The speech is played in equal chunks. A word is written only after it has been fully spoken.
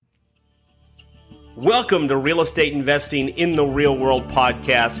Welcome to Real Estate Investing in the Real World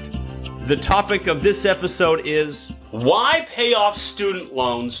podcast. The topic of this episode is why pay off student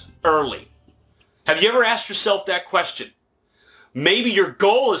loans early? Have you ever asked yourself that question? Maybe your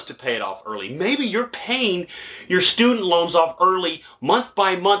goal is to pay it off early. Maybe you're paying your student loans off early month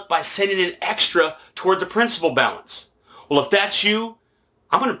by month by sending an extra toward the principal balance. Well, if that's you,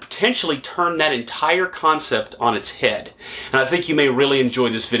 I'm going to potentially turn that entire concept on its head. And I think you may really enjoy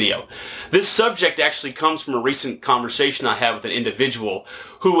this video. This subject actually comes from a recent conversation I had with an individual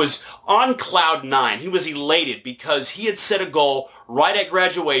who was on cloud nine. He was elated because he had set a goal right at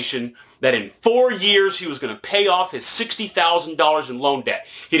graduation that in 4 years he was going to pay off his $60,000 in loan debt.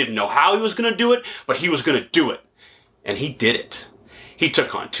 He didn't know how he was going to do it, but he was going to do it. And he did it. He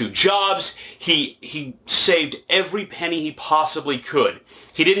took on 2 jobs. He saved every penny he possibly could.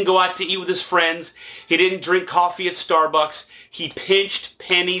 He didn't go out to eat with his friends. He didn't drink coffee at Starbucks. He pinched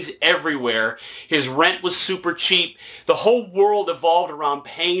pennies everywhere. His rent was super cheap. The whole world evolved around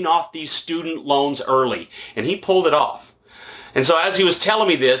paying off these student loans early, and he pulled it off. And so as he was telling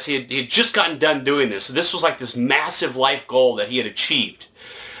me this, he had just gotten done doing this. So this was like this massive life goal that he had achieved.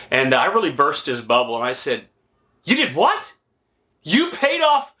 And I really burst his bubble, and I said, "You did what? You paid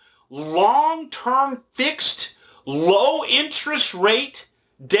off long-term fixed, low-interest rate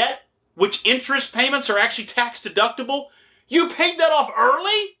debt, which interest payments are actually tax deductible? You paid that off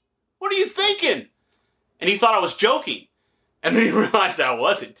early? What are you thinking?" And he thought I was joking. And then he realized I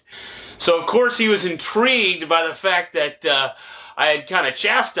wasn't. So, of course, he was intrigued by the fact that I had kind of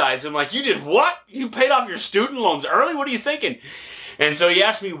chastised him. Like, "You did what? You paid off your student loans early? What are you thinking?" And so he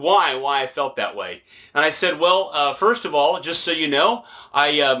asked me why I felt that way. And I said, well, first of all, just so you know,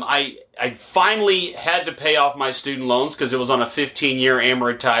 I finally had to pay off my student loans because it was on a 15-year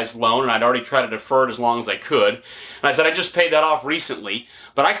amortized loan, and I'd already tried to defer it as long as I could. And I said, I just paid that off recently,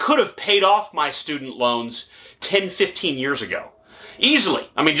 but I could have paid off my student loans 10, 15 years ago. Easily.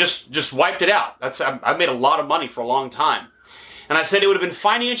 I mean, just wiped it out. I've made a lot of money for a long time. And I said it would have been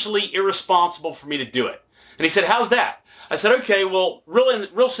financially irresponsible for me to do it. And he said, "How's that?" I said, "Okay, well,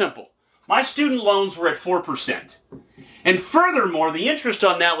 real simple. My student loans were at 4%. And furthermore, the interest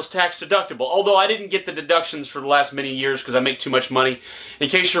on that was tax deductible, although I didn't get the deductions for the last many years because I make too much money. In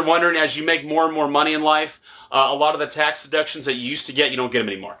case you're wondering, as you make more and more money in life, a lot of the tax deductions that you used to get, you don't get them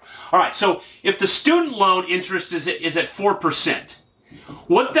anymore. All right, so if the student loan interest is at 4%,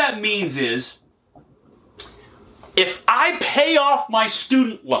 what that means is if I pay off my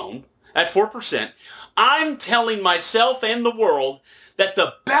student loan at 4%, I'm telling myself and the world that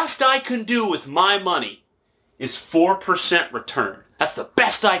the best I can do with my money is 4% return. That's the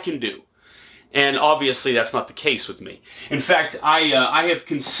best I can do. And obviously that's not the case with me. In fact, I have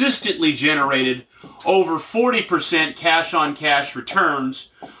consistently generated over 40% cash-on-cash returns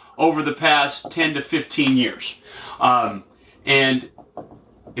over the past 10 to 15 years. And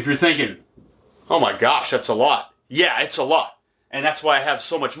if you're thinking, "Oh my gosh, that's a lot." Yeah, it's a lot. And that's why I have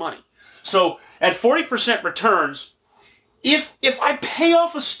so much money. So at 40% returns, if I pay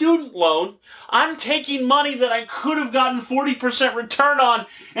off a student loan, I'm taking money that I could have gotten 40% return on,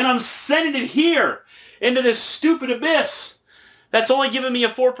 and I'm sending it here into this stupid abyss. That's only giving me a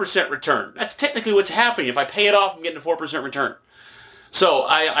 4% return. That's technically what's happening. If I pay it off, I'm getting a 4% return. So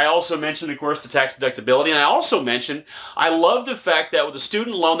I also mentioned, of course, the tax deductibility, and I also mentioned I love the fact that with a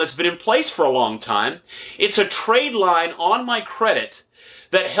student loan that's been in place for a long time, it's a trade line on my credit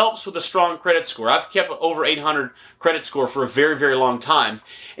that helps with a strong credit score. I've kept over 800 credit score for a very, very long time.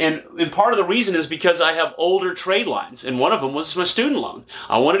 And part of the reason is because I have older trade lines, and one of them was my student loan.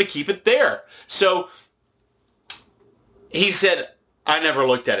 I wanted to keep it there. So he said, "I never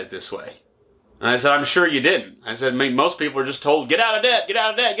looked at it this way." And I said, "I'm sure you didn't." I said, most people are just told, get out of debt, get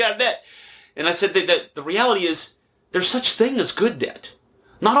out of debt, get out of debt. And I said that the reality is there's such thing as good debt.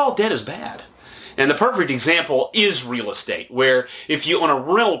 Not all debt is bad. And the perfect example is real estate, where if you own a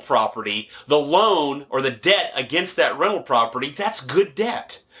rental property, the loan or the debt against that rental property, that's good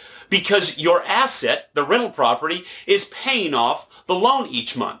debt. Because your asset, the rental property, is paying off the loan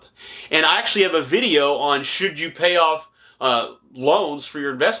each month. And I actually have a video on should you pay off loans for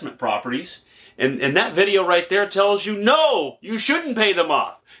your investment properties. And that video right there tells you, no, you shouldn't pay them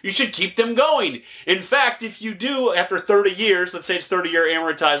off. You should keep them going. In fact, if you do, after 30 years, let's say it's 30-year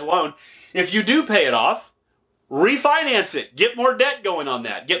amortized loan, if you do pay it off, refinance it. Get more debt going on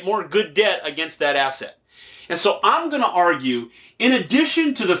that. Get more good debt against that asset. And so I'm going to argue, in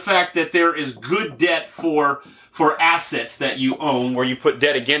addition to the fact that there is good debt for assets that you own, where you put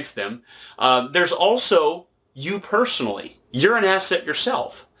debt against them, there's also you personally. You're an asset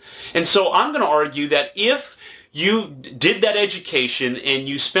yourself. And so I'm going to argue that if did that education and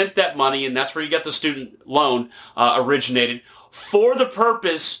you spent that money, and that's where you got the student loan originated, for the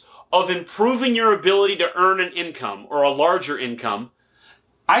purpose of improving your ability to earn an income or a larger income,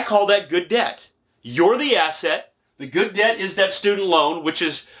 I call that good debt. You're the asset. The good debt is that student loan, which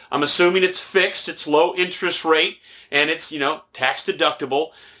is, I'm assuming it's fixed, it's low interest rate, and it's, tax deductible.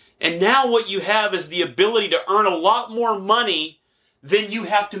 And now what you have is the ability to earn a lot more money than you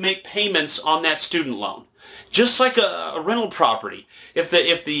have to make payments on that student loan. Just like a rental property. If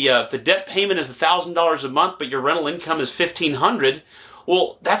the debt payment is $1,000 a month, but your rental income is $1,500,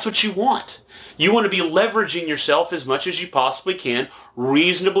 well, that's what you want. You want to be leveraging yourself as much as you possibly can,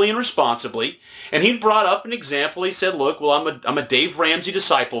 reasonably and responsibly. And he brought up an example. He said, look, well, I'm a Dave Ramsey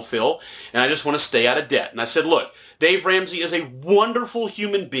disciple, Phil, and I just want to stay out of debt. And I said, look, Dave Ramsey is a wonderful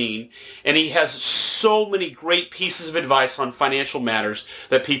human being, and he has so many great pieces of advice on financial matters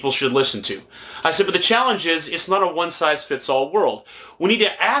that people should listen to. I said, but the challenge is it's not a one-size-fits-all world. We need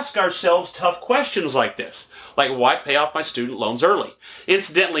to ask ourselves tough questions like this, like why pay off my student loans early?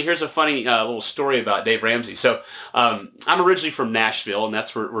 Incidentally, here's a funny little story about Dave Ramsey. So I'm originally from Nashville, and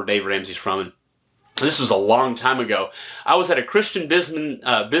that's where Dave Ramsey's from. And this was a long time ago. I was at a Christian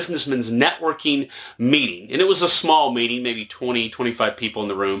businessman's networking meeting, and it was a small meeting, maybe 20, 25 people in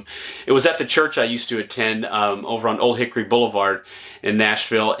the room. It was at the church I used to attend over on Old Hickory Boulevard in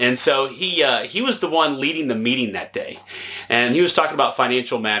Nashville. And so he was the one leading the meeting that day, and he was talking about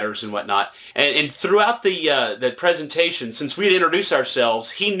financial matters and whatnot. And throughout the presentation, since we had introduced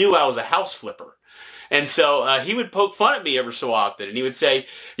ourselves, he knew I was a house flipper. And so he would poke fun at me ever so often. And he would say,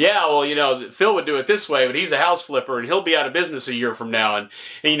 yeah, well, Phil would do it this way, but he's a house flipper and he'll be out of business a year from now. And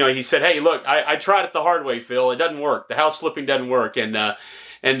he said, hey, look, I tried it the hard way, Phil. It doesn't work. The house flipping doesn't work. And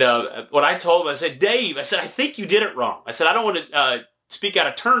what I told him, I said, Dave, I think you did it wrong. I said, I don't want to speak out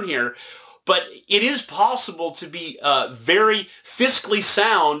of turn here, but it is possible to be very fiscally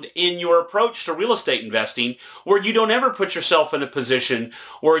sound in your approach to real estate investing where you don't ever put yourself in a position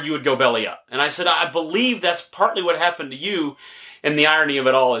where you would go belly up. And I said, I believe that's partly what happened to you. And the irony of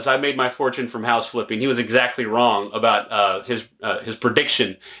it all is I made my fortune from house flipping. He was exactly wrong about his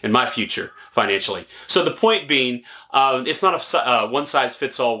prediction in my future financially. So the point being, it's not a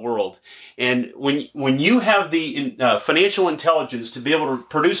one-size-fits-all world. And when you have the financial intelligence to be able to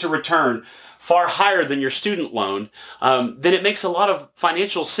produce a return far higher than your student loan, then it makes a lot of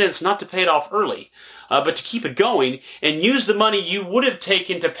financial sense not to pay it off early, but to keep it going and use the money you would have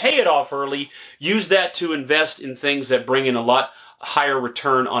taken to pay it off early, use that to invest in things that bring in a lot higher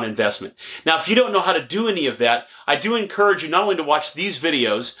return on investment. Now, if you don't know how to do any of that, I do encourage you not only to watch these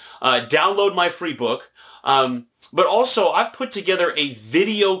videos, download my free book, but also I've put together a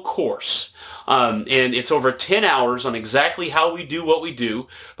video course. And it's over 10 hours on exactly how we do what we do,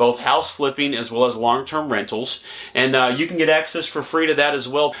 both house flipping as well as long-term rentals. And you can get access for free to that as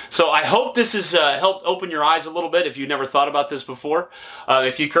well. So I hope this has helped open your eyes a little bit if you've never thought about this before.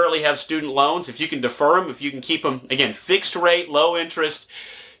 If you currently have student loans, if you can defer them, if you can keep them, again, fixed rate, low interest,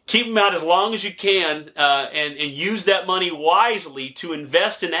 keep them out as long as you can and use that money wisely to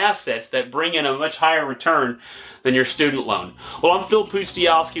invest in assets that bring in a much higher return than your student loan. Well, I'm Phil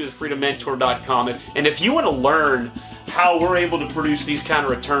Pustialski with FreedomMentor.com. And if you want to learn how we're able to produce these kind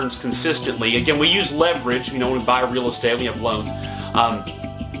of returns consistently, again, we use leverage, when we buy real estate, we have loans.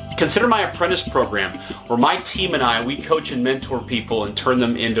 Consider my apprentice program, where my team and I, we coach and mentor people and turn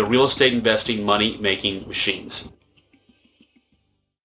them into real estate investing money-making machines.